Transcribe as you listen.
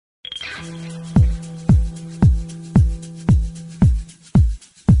Energize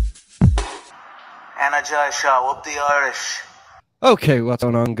Show, up the Irish. Okay, what's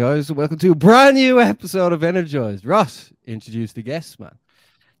going on, guys? Welcome to a brand new episode of Energized. Ross, introduce the guests, man.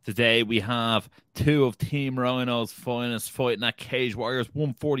 Today we have two of Team Rhino's finest fighting at Cage Warriors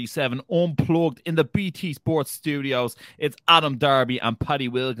 147 Unplugged in the BT Sports Studios. It's Adam Darby and Paddy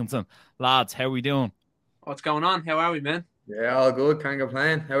Wilkinson. Lads, how are we doing? What's going on? How are we, man? Yeah, all good. Can't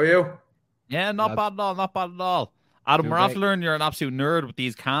complain. How are you? Yeah, not bad at all. Adam, we're after learning you're an absolute nerd with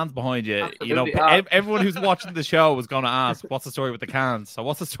these cans behind you. Absolutely. You know, everyone who's watching the show was going to ask, what's the story with the cans? So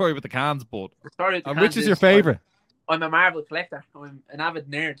what's the story with the cans, bud? And which is your favourite? I'm a Marvel collector. I'm an avid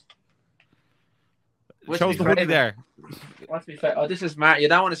nerd. Shows the hoodie there. What's my favorite? Oh, this is Marvel. You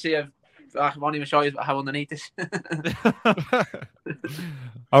don't want to see I won't even show you how underneath this.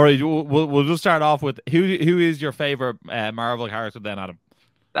 All right, we'll just start off with who is your favourite Marvel character then, Adam?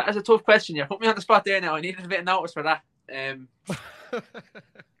 That is a tough question. You put me on the spot there now. I needed a bit of notice for that. I'd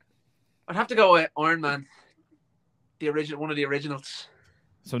have to go with Iron Man, one of the originals.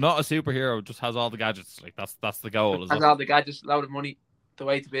 So not a superhero, just has all the gadgets. Like that's the goal. Has all the gadgets, a lot of money, the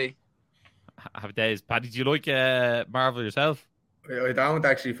way to be. Have days. Paddy, do you like Marvel yourself? I don't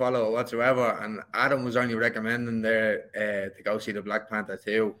actually follow it whatsoever, and Adam was only recommending there to go see the Black Panther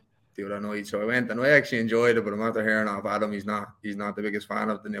 2 the other night, so I went and I actually enjoyed it. But I'm after hearing off Adam, he's not the biggest fan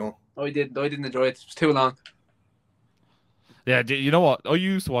of the new one. I didn't enjoy it. It was too long. Yeah, you know what? I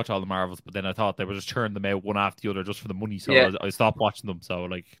used to watch all the Marvels, but then I thought they were just churning them out one after the other just for the money, so yeah. I stopped watching them. So,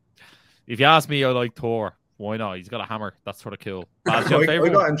 like, if you ask me, I like Thor. Why not? He's got a hammer. That's sort of cool. I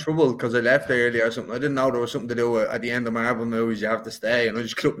got in trouble because I left early or something. I didn't know there was something to do with at the end of Marvel movies. You have to stay, and I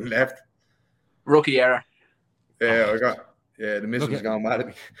just clicked and left. Rookie error. Yeah, the missus was going mad at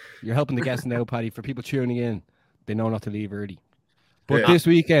me. You're helping the guests now, Paddy. For people tuning in, they know not to leave early. But this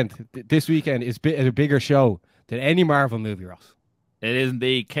weekend is a bigger show than any Marvel movie, Ross. It is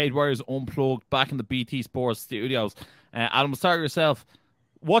indeed. Cage Warriors Unplugged back in the BT Sports Studios. Adam, we'll start yourself.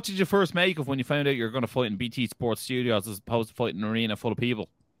 What did you first make of when you found out you were going to fight in BT Sports Studios as opposed to fighting in an arena full of people?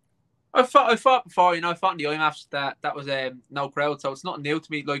 I fought before, I fought in the IMAFs. That was no crowd, so it's not new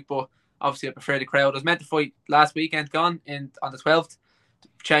to me. But obviously I prefer the crowd. I was meant to fight last weekend, on the 12th, to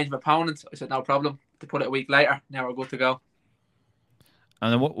change my opponent. I said no problem. To put it a week later, now we're good to go.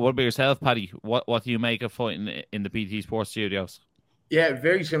 And then what about yourself, Paddy? What do you make of fighting in the BT Sports Studios? Yeah,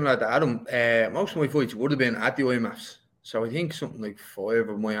 very similar to Adam. Most of my fights would have been at the IMAFs. So I think something like 5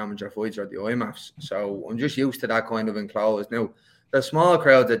 of my amateur fights are at the IMAFs. So I'm just used to that kind of enclosed. Now, there's small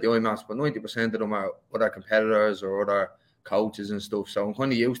crowds at the IMAFs, but 90% of them are other competitors or other coaches and stuff. So I'm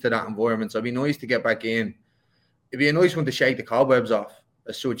kind of used to that environment. So it'd be nice to get back in. It'd be a nice one to shake the cobwebs off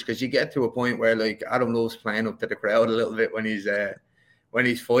as such, because you get to a point where, like, Adam loves playing up to the crowd a little bit when he's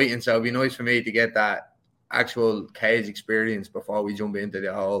fighting. So it'd be nice for me to get that actual cage experience before we jump into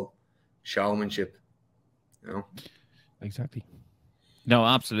the whole showmanship, you know. Exactly. No,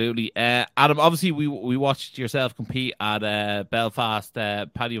 absolutely. Adam, obviously we watched yourself compete at Belfast.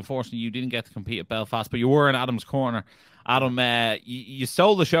 Paddy, unfortunately, you didn't get to compete at Belfast, but you were in Adam's corner. Adam, you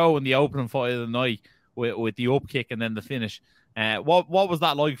stole the show in the opening fight of the night with the up kick and then the finish. What was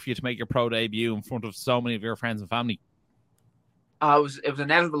that like for you to make your pro debut in front of so many of your friends and family? It was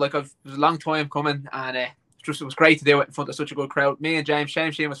inevitable. It was a long time coming, and it was great to do it in front of such a good crowd. Me and James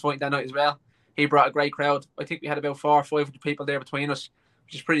Shane was fighting that night as well. He brought a great crowd. I think we had about 400 or 500 people there between us,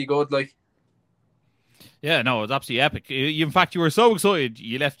 which is pretty good. Like, yeah, no, it's absolutely epic. In fact, you were so excited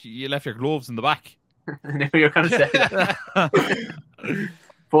you left your gloves in the back. I knew you were going to say that.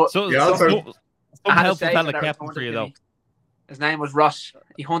 But some helpful fella kept them for you though. His name was Ross.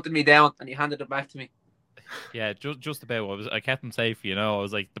 He hunted me down and he handed it back to me. Yeah, just about. I kept them safe, you know. I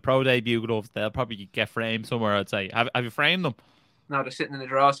was like, the pro debut gloves, they'll probably get framed somewhere, I'd say. Have you framed them? No, they're sitting in the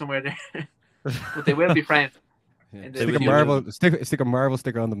drawer somewhere there. But they will be framed. Yeah. Stick a Marvel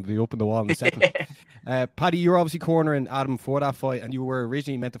sticker on them to be up in the wall in a second. Paddy, you were obviously cornering Adam for that fight, and you were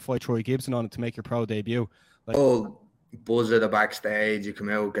originally meant to fight Troy Gibson on it to make your pro debut. Buzz at the backstage, you come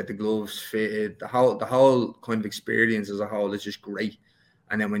out, get the gloves fitted, the whole kind of experience as a whole is just great.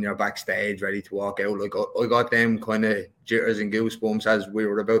 And then when you're backstage ready to walk out, like I got them kind of jitters and goosebumps as we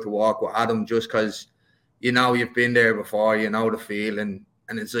were about to walk with Adam, just because you've been there before, you know the feeling.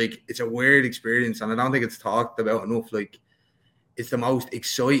 And it's like, it's a weird experience, and I don't think it's talked about enough. Like, it's the most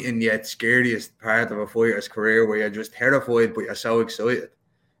exciting yet scariest part of a fighter's career, where you're just terrified, but you're so excited.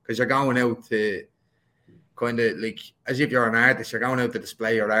 Because you're going out to kind of, like, as if you're an artist, you're going out to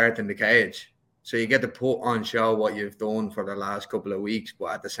display your art in the cage. So you get to put on show what you've done for the last couple of weeks, but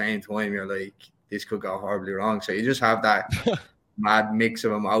at the same time, you're like, this could go horribly wrong. So you just have that mad mix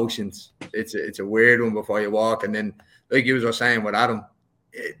of emotions. It's a weird one before you walk, and then like you were saying with Adam,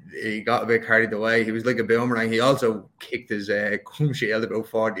 he got a bit carried away. He was like a boomerang. He also kicked his gum shield about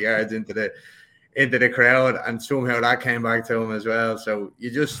 40 yards into the crowd, and somehow that came back to him as well. So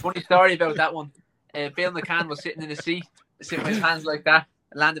you just funny story about that one. Bill McCann was sitting in his seat, sitting with his hands like that,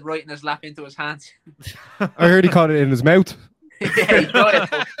 and landed right in his lap into his hands. I heard he caught it in his mouth. Yeah, he got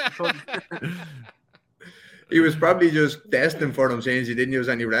it. He was probably just destined for them since he didn't use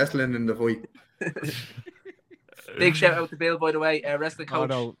any wrestling in the fight. Big shout out to Bill, by the way, wrestling coach.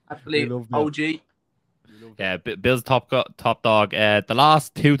 No, absolutely OG. Yeah, Bill's top dog. The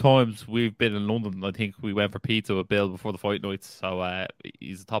last 2 times we've been in London, I think we went for pizza with Bill before the fight nights. So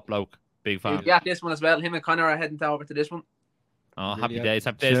he's a top bloke. Big fan. Yeah, this one as well. Him and Connor are heading over to this one. Oh, Really, happy yeah. days.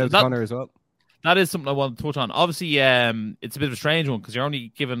 Happy days. Connor as well. That is something I want to touch on. Obviously, it's a bit of a strange one because you're only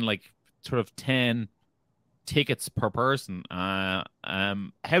given like sort of 10 tickets per person. How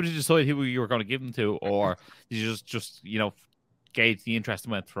did you decide who you were going to give them to, or did you just gauge the interest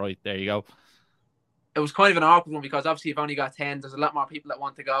and went, right, there you go? It was kind of an awkward one because obviously you've only got 10. There's a lot more people that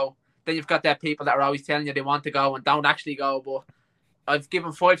want to go. Then you've got that people that are always telling you they want to go and don't actually go. But I've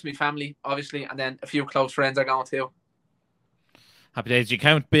given 5 to my family, obviously, and then a few close friends are going too. Happy days. Do you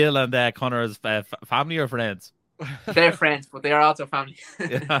count Bill and Connor as family or friends? They're friends, but they are also family.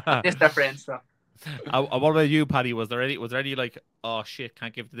 Yes, they're friends. So. What about you, Paddy? Was there any like, oh shit,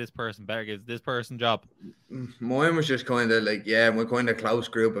 can't give to this person, better give this person job? Mine was just kind of like, yeah, we're kind of close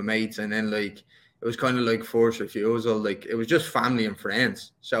group of mates, and then like it was kind of like first refusal. Like it was just family and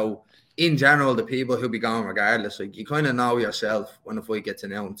friends. So in general, the people who'll be going regardless, like you kind of know yourself when the fight gets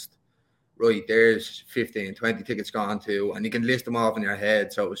announced. Right, there's 15, 20 tickets gone to, and you can list them off in your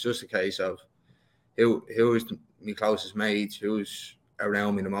head. So it was just a case of who was my closest mates, who's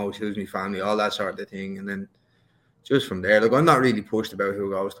around me the most, who's my family, all that sort of thing. And then just from there, like I'm not really pushed about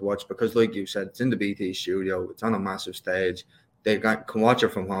who goes to watch because, like you said, it's in the BT studio, it's on a massive stage. They can watch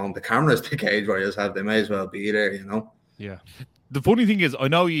it from home. The cameras the Cage Warriors have, they may as well be there, you know? Yeah. The funny thing is, I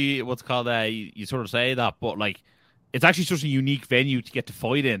know you sort of say that, but like, it's actually such a unique venue to get to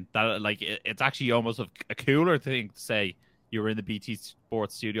fight in that like it's actually almost a cooler thing to say you were in the BT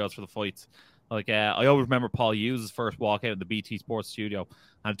Sports studios for the fights. Like I always remember Paul Hughes' first walk out in the BT Sports studio,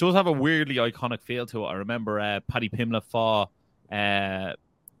 and it does have a weirdly iconic feel to it. I remember Paddy Pimblett fought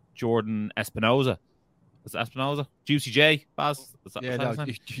Jordan Espinoza. Was it Espinoza? Juicy J, Baz?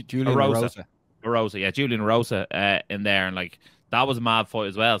 Julian Erosa. Erosa, yeah, Julian Erosa in there, and like that was a mad fight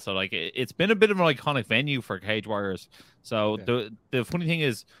as well. So like it's been a bit of an iconic venue for Cage Warriors. So yeah. The funny thing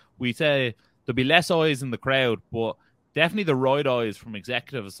is, we say there'll be less eyes in the crowd, but definitely the right eyes from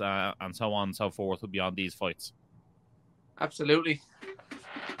executives and so on and so forth will be on these fights. Absolutely.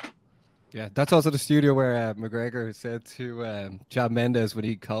 Yeah, that's also the studio where McGregor said to Chad Mendes when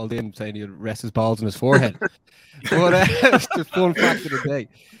he called in saying he'd rest his balls on his forehead. But it's the fun fact of the day.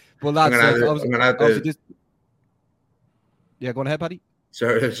 Well, that's yeah, go on ahead, Paddy.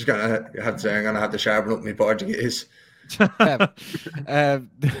 Sorry, I'm just gonna have to say I'm gonna have to sharpen up my Portuguese.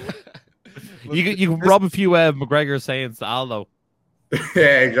 You can rob a few McGregor sayings to Aldo.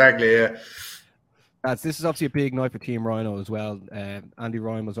 Yeah, exactly. Yeah. This is obviously a big night for Team Rhino as well. Andy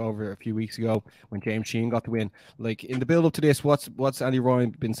Ryan was over a few weeks ago when James Sheen got the win. Like in the build up to this, what's Andy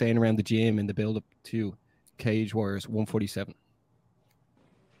Ryan been saying around the gym in the build up to Cage Warriors 147?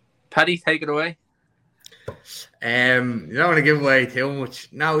 Paddy, take it away. You don't want to give away too much.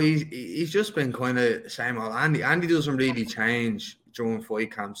 No, he's just been kind of same old. Andy doesn't really change during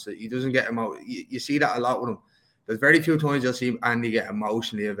fight camps. He doesn't get you see that a lot with him. There's very few times you'll see Andy get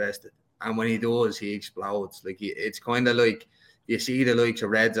emotionally invested, and when he does, he explodes. Like it's kind of like you see the likes of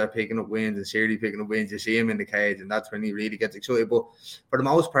Reds are picking up wins and Siri picking up wins. You see him in the cage, and that's when he really gets excited. But for the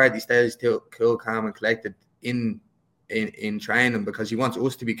most part, he stays still cool, calm, and collected in training because he wants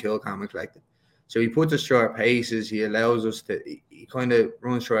us to be cool, calm, and collected. So he puts us through our paces. He allows us to. He kind of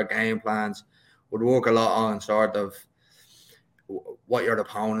runs through our game plans. Would work a lot on sort of what your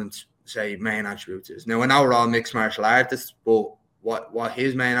opponent's say main attributes is. Now I know we're all mixed martial artists, but what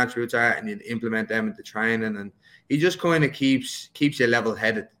his main attributes are, and you implement them into training, and he just kind of keeps you level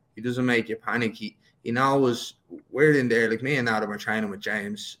headed. He doesn't make you panic. He knows we're in there. Like me and Adam are training with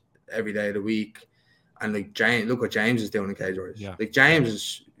James every day of the week, and like James, look what James is doing in Cage Warriors. Yeah. Like James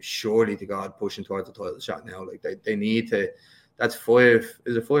is surely to God pushing towards the title shot now. Like they need to. That's 5.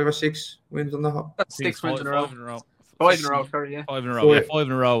 Is it 5 or 6 wins on the hop? That's 6 wins in a row. 5 in a row, sorry, yeah. 5 in a row, yeah, 5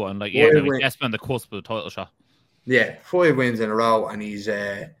 in a row, and like Espen on the cusp of the title shot. Yeah, 5 wins in a row, and he's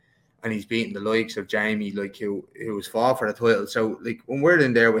beating the likes of Jamie, like who was fought for the title. So like when we're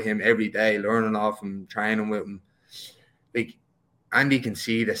in there with him every day, learning off him, training with him, like Andy can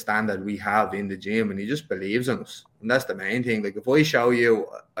see the standard we have in the gym, and he just believes in us, and that's the main thing. Like if I show you,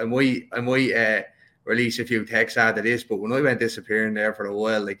 I might release a few texts out of this, but when I went disappearing there for a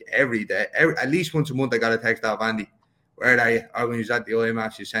while, like every day, at least once a month, I got a text off Andy. Where are you? Or when he was at the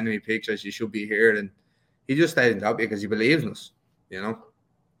IMAFs, he's sending me pictures. You should be here, and he just stays in top because he believes in us. You know.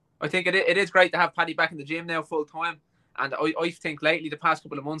 I think it is great to have Paddy back in the gym now full time, and I think lately the past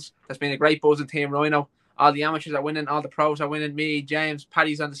couple of months there's been a great buzz in Team Rhino. All the amateurs are winning, all the pros are winning. Me, James,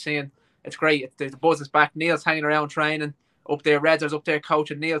 Paddy's on the scene. It's great. The buzz is back. Neil's hanging around training up there. Reds up there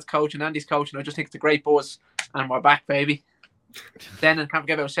coaching. Neil's coaching. Andy's coaching. I just think it's a great buzz, and we're back, baby. Sending, can't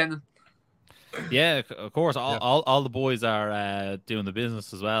forget about sending. Yeah, of course. All the boys are doing the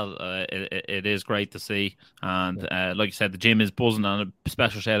business as well. It is great to see, and like you said, the gym is buzzing. And a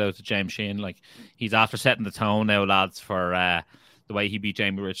special shout out to James Sheehan. Like he's after setting the tone now, lads, for the way he beat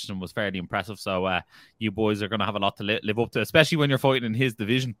Jamie Richardson was fairly impressive. So you boys are going to have a lot to live up to, especially when you're fighting in his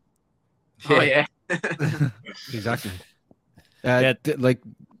division. Oh yeah, exactly.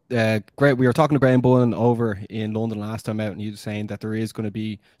 Great. We were talking to Graham Bullen over in London last time out, and you were saying that there is going to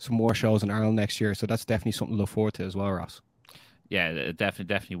be some more shows in Ireland next year. So that's definitely something to look forward to as well, Ross. Yeah, it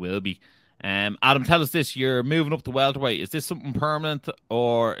definitely will be. Adam, tell us this: you're moving up to welterweight. Is this something permanent,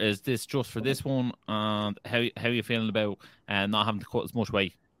 or is this just for this one? And how are you feeling about not having to cut as much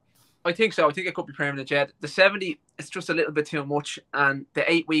weight? I think so. I think it could be permanent, Jed. The 70, it's just a little bit too much, and the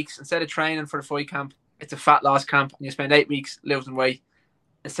 8 weeks instead of training for the fight camp, it's a fat loss camp, and you spend 8 weeks losing weight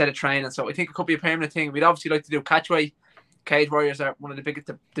instead of training. So I think it could be a permanent thing. We'd obviously like to do catchweight. Cage Warriors are one of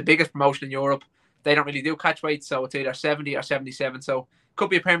the biggest promotion in Europe. They don't really do catchweight, so it's either 70 or 77. So could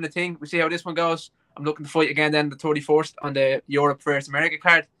be a permanent thing. We see how this one goes. I'm looking to fight again then the 31st on the Europe versus America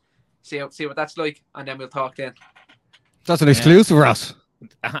card. See what that's like, and then we'll talk then. That's an exclusive for us.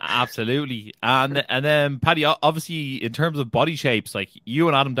 Absolutely. And then Paddy, obviously in terms of body shapes, like you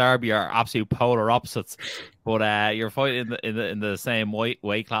and Adam Darby are absolute polar opposites, but you're fighting in the same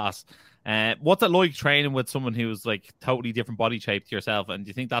weight class. What's it like training with someone who's like totally different body shape to yourself, and do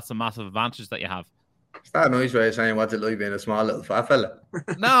you think that's a massive advantage that you have? Is that a nice way of saying what's it like being a small little fat fella?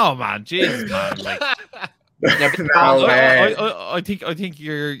 No, man, Jesus, man. Like, I think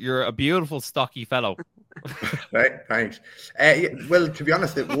you're a beautiful stocky fellow. Right, thanks. Well, to be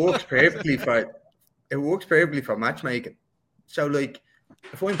honest, it works perfectly for matchmaking. So, like,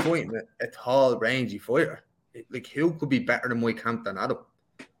 if I'm fighting a tall, rangy fighter, like who could be better in my camp than Adam?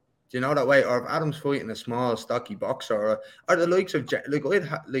 Do you know that way? Or if Adam's fighting a small, stocky boxer, or the likes of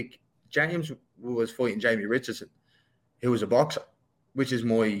James was fighting Jamie Richardson, who was a boxer, which is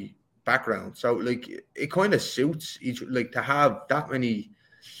my background. So, like, it kind of suits each, like, to have that many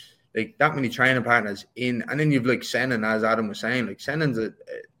training partners in, and then you've like Senan, as Adam was saying, like Senan's a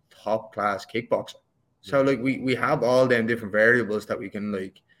top class kickboxer. So like we have all them different variables that we can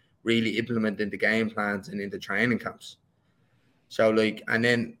like really implement into game plans and into training camps. So like, and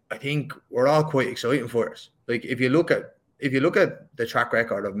then I think we're all quite exciting for us. Like if you look at the track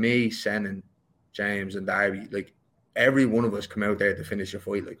record of me, Senan, James, and Darby, like every one of us come out there to finish a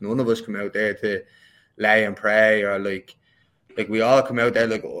fight. Like none of us come out there to lay and pray, or like we all come out there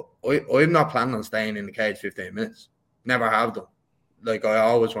like, I'm not planning on staying in the cage 15 minutes. Never have done. Like I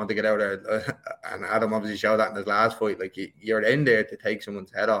always want to get out there, and Adam obviously showed that in his last fight. Like you're in there to take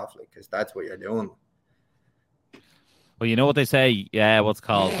someone's head off, like because that's what you're doing. Well, you know what they say, what's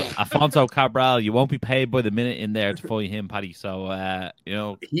called Alfonso Cabral. You won't be paid by the minute in there to fight him, Paddy. So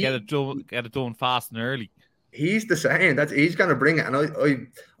get it done fast and early. He's the same. He's gonna bring it, and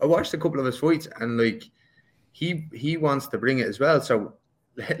I watched a couple of his fights, and like he wants to bring it as well. So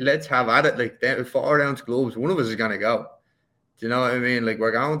let's have at it. Like 4 ounce gloves, one of us is gonna go. Do you know what I mean? Like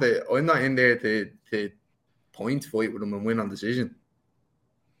we're going to. I'm not in there to point fight with him and win on decision.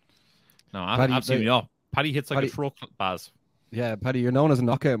 No, absolutely not. Paddy hits like a truck, Baz. Yeah, Paddy, you're known as a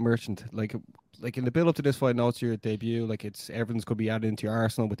knockout merchant. Like in the build up to this fight, I know it's your debut. Like everything's could be added into your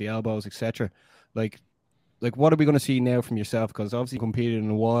arsenal with the elbows, etc. Like what are we going to see now from yourself? Because obviously you competed in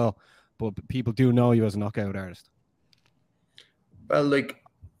a while, but people do know you as a knockout artist. Well, like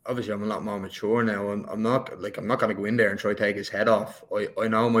obviously I'm a lot more mature now. I'm not going to go in there and try to take his head off. I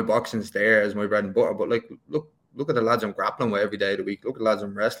know my boxing's there as my bread and butter, but like look at the lads I'm grappling with every day of the week. Look at the lads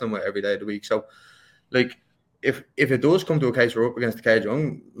I'm wrestling with every day of the week. So like if it does come to a case we're up against the cage,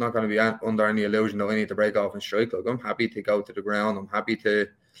 I'm not going to be under any illusion that I need to break off and strike. Like I'm happy to go to the ground. I'm happy to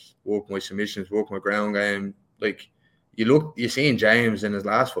work my submissions, work my ground game. Like you're seeing James in his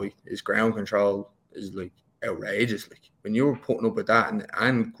last fight, his ground control is like outrageous. Like when you were putting up with that,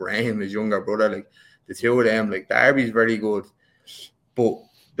 and Graham, his younger brother, like the two of them, like Darby's very good, but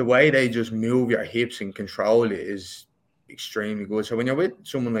the way they just move your hips and control it is extremely good. So when you're with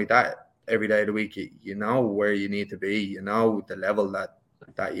someone like that every day of the week, you know where you need to be. You know the level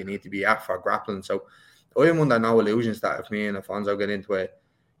that you need to be at for grappling. So I am under no illusions that if me and Afonso get into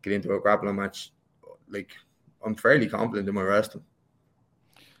a grappling match, like I'm fairly confident in my wrestling.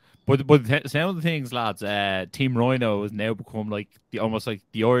 But some of the things, lads, Team Rhino has now become like almost like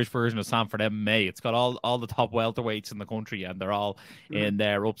the Irish version of Sanford MMA. It's got all the top welterweights in the country, and they're all in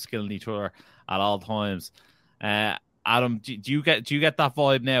there upskilling each other at all times. Adam, do you get that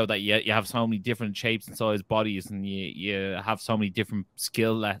vibe now that you have so many different shapes and size bodies, and you have so many different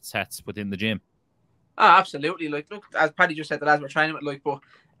skill sets within the gym? Oh, absolutely. Like, look, as Paddy just said, the lads were training with, like, but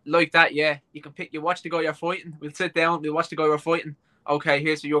like that, yeah, you can pick. You watch the guy you're fighting. We'll sit down. We'll watch the guy we're fighting. Okay,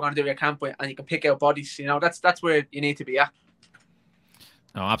 here's what you're going to do your camp with, and you can pick out bodies. You know, that's where you need to be at.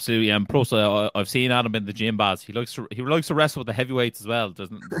 No, absolutely. And plus, I've seen Adam in the gym, Baz. He likes to wrestle with the heavyweights as well. There's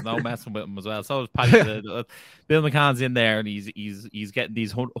no messing with him as well. So is Paddy. Bill McCann's in there, and he's getting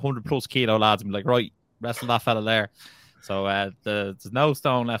these 100+ kilo lads and be like, right, wrestle that fella there. So there's no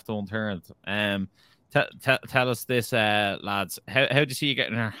stone left unturned. Tell us this, lads. How do you see you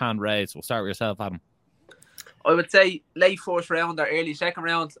getting your hand raised? We'll start with yourself, Adam. I would say late first round or early second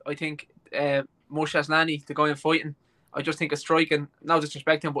round. I think Moshe Aslani, the guy I'm fighting, I just think his striking, no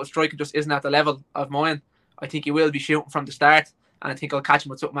disrespect to him, but his striking just isn't at the level of mine. I think he will be shooting from the start, and I think I'll catch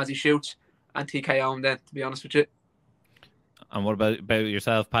him with something as he shoots and TKO him then, to be honest with you. And what about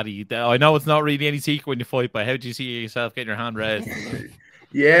yourself, Paddy? I know it's not really any secret when you fight, but how do you see yourself getting your hand raised?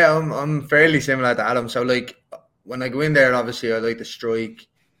 Yeah, I'm fairly similar to Adam. So like when I go in there, obviously I like to strike,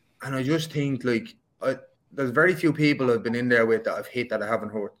 and I just think like there's very few people I've been in there with that I've hit that I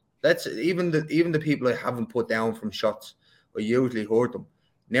haven't hurt. That's even the people I haven't put down from shots, I usually hurt them.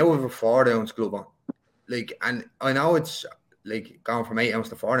 Now we have a 4-ounce glove on, like, and I know it's like going from 8 ounce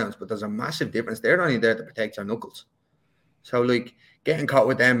to 4 ounce, but there's a massive difference. They're only there to protect your knuckles, so like getting caught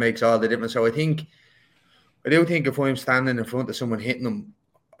with them makes all the difference. So I do think if I'm standing in front of someone hitting them,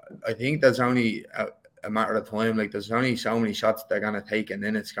 I think there's only a matter of time. Like there's only so many shots they're going to take, and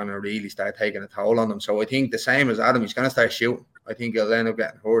then it's going to really start taking a toll on them. So I think the same as Adam, he's going to start shooting. I think he'll end up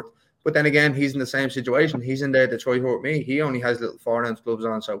getting hurt. But then again, he's in the same situation. He's in there to try to hurt me. He only has little 4-ounce gloves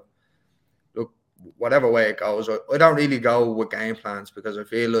on. So look, whatever way it goes, I don't really go with game plans because I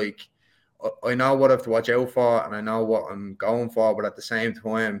feel like I know what I have to watch out for and I know what I'm going for. But at the same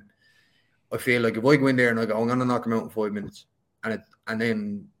time, I feel like if I go in there and I go, I'm going to knock him out in 5 minutes, and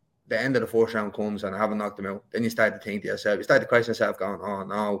then the end of the first round comes and I haven't knocked him out, then you start to think to yourself, you start to question yourself going, oh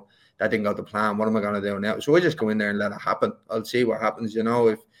no, that didn't go to plan. What am I going to do now? So I just go in there and let it happen. I'll see what happens. You know,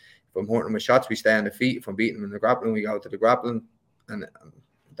 if I'm hurting him with shots, we stay on the feet. If I'm beating him in the grappling, we go to the grappling. And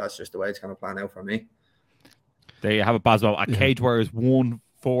that's just the way it's going to plan out for me. There you have it, Basmo. At Cage Warriors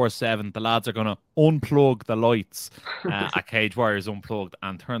 147, the lads are going to unplug the lights at Cage Warriors Unplugged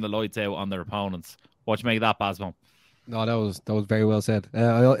and turn the lights out on their opponents. What do you make of that, Basmo? No, that was very well said.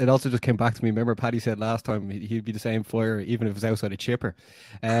 It also just came back to me. Remember, Paddy said last time he'd be the same flyer even if it was outside a chipper.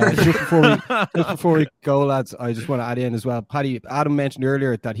 Just before we go, lads, I just want to add in as well. Paddy, Adam mentioned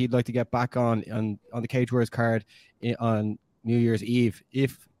earlier that he'd like to get back on the Cage Warriors card on New Year's Eve.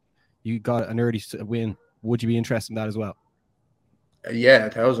 If you got an early win, would you be interested in that as well? Yeah,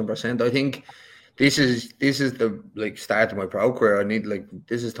 1,000%. I think this is the start of my pro career. I need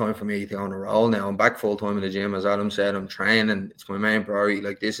this is time for me to go on a roll now. I'm back full time in the gym, as Adam said. I'm training. It's my main priority.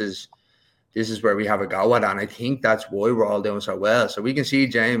 This is where we have a go at, and I think that's why we're all doing so well. So we can see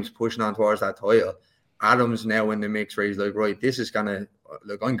James pushing on towards that title. Adam's now in the mix where he's like, right, this is gonna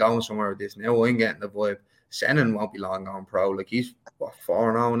I'm going somewhere with this. Now I'm getting the vibe. Senan won't be long going pro. He's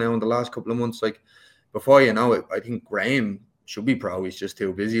 4-0 now in the last couple of months. Before you know it, I think Graham should be pro. He's just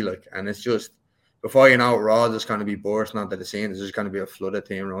too busy. And it's just before you know it, Raw is going to be bursting onto the scene. There's just going to be a flood of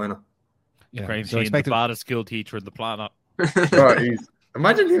Team Rhino. Yeah, Graham Sheehan, the baddest school teacher in the planet. Right,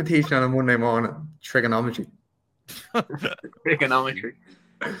 imagine him teaching on a Monday morning trigonometry. Trigonometry.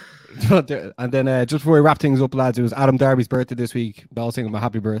 And then just before we wrap things up, lads, it was Adam Darby's birthday this week. I'll sing him a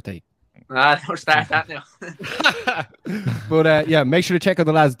happy birthday. Don't start that now. But yeah, make sure to check out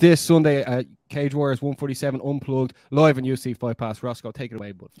the lads this Sunday at Cage Warriors 147 Unplugged live on UFC Fight Pass. Roscoe, take it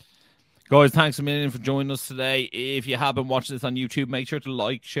away, bud. Guys, thanks a million for joining us today. If you have been watching this on YouTube, make sure to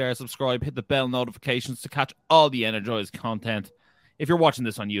like, share, subscribe, hit the bell notifications to catch all the energized content. If you're watching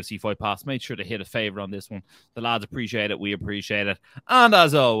this on UFC Fight Pass, make sure to hit a favor on this one. The lads appreciate it. We appreciate it. And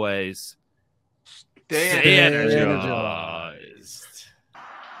as always, stay energized.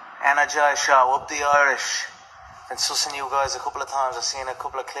 Energize show, up the Irish. Been sussing you guys a couple of times. I've seen a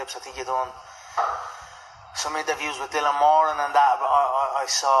couple of clips. I think you've done some interviews with Dylan Moran and that I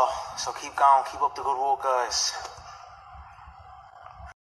saw. So keep going, keep up the good work, guys.